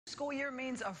School year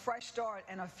means a fresh start,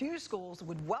 and a few schools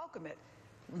would welcome it.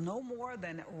 No more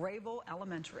than Rayville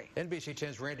Elementary. NBC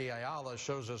 10's Randy Ayala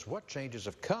shows us what changes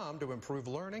have come to improve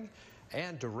learning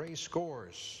and to raise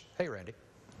scores. Hey, Randy.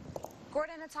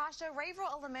 Gordon and Natasha,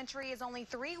 Rayville Elementary is only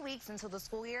 3 weeks into the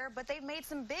school year, but they've made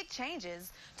some big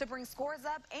changes to bring scores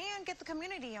up and get the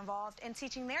community involved in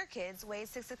teaching their kids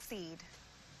ways to succeed.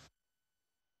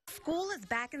 School is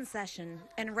back in session,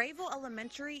 and Rayville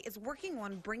Elementary is working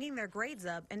on bringing their grades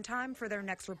up in time for their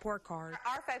next report card.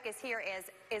 Our focus here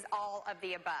is all of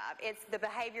the above. It's the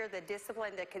behavior, the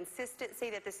discipline, the consistency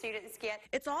that the students get.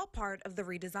 It's all part of the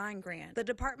redesign grant. The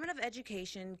Department of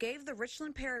Education gave the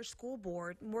Richland Parish School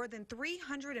Board more than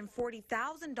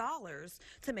 $340,000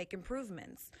 to make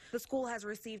improvements. The school has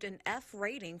received an F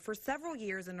rating for several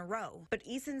years in a row, but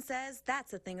Eason says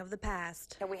that's a thing of the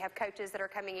past. And we have coaches that are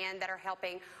coming in that are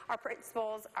helping our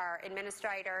principals, our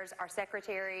administrators, our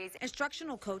secretaries.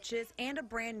 Instructional coaches and a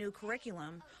brand new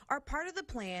curriculum are part of the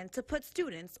plan to put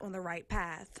students on the right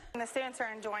path. And the students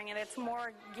are enjoying it. It's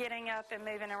more getting up and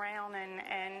moving around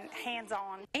and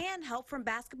hands-on. And help from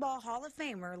Basketball Hall of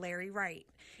Famer Larry Wright.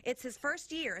 It's his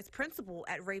first year as principal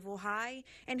at Rayville High,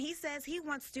 and he says he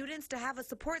wants students to have a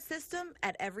support system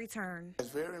at every turn. It's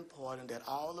very important that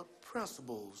all the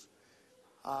principals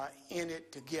are in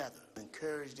it together.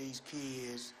 Encourage these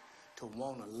kids to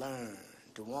want to learn,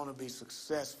 to want to be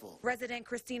successful. Resident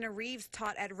Christina Reeves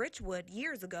taught at Richwood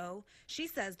years ago. She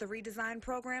says the redesign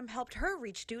program helped her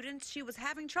reach students she was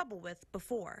having trouble with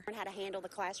before. Learn how to handle the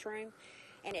classroom,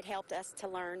 and it helped us to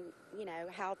learn,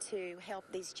 how to help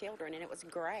these children, and it was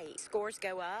great. Scores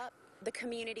go up, the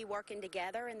community working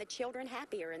together, and the children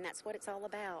happier, and that's what it's all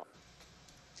about.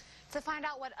 To find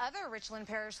out what other Richland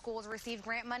Parish schools received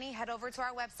grant money, head over to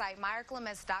our website,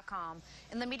 myarclemis.com.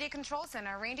 In the Media Control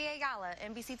Center, Randy Ayala,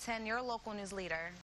 NBC 10, your local news leader.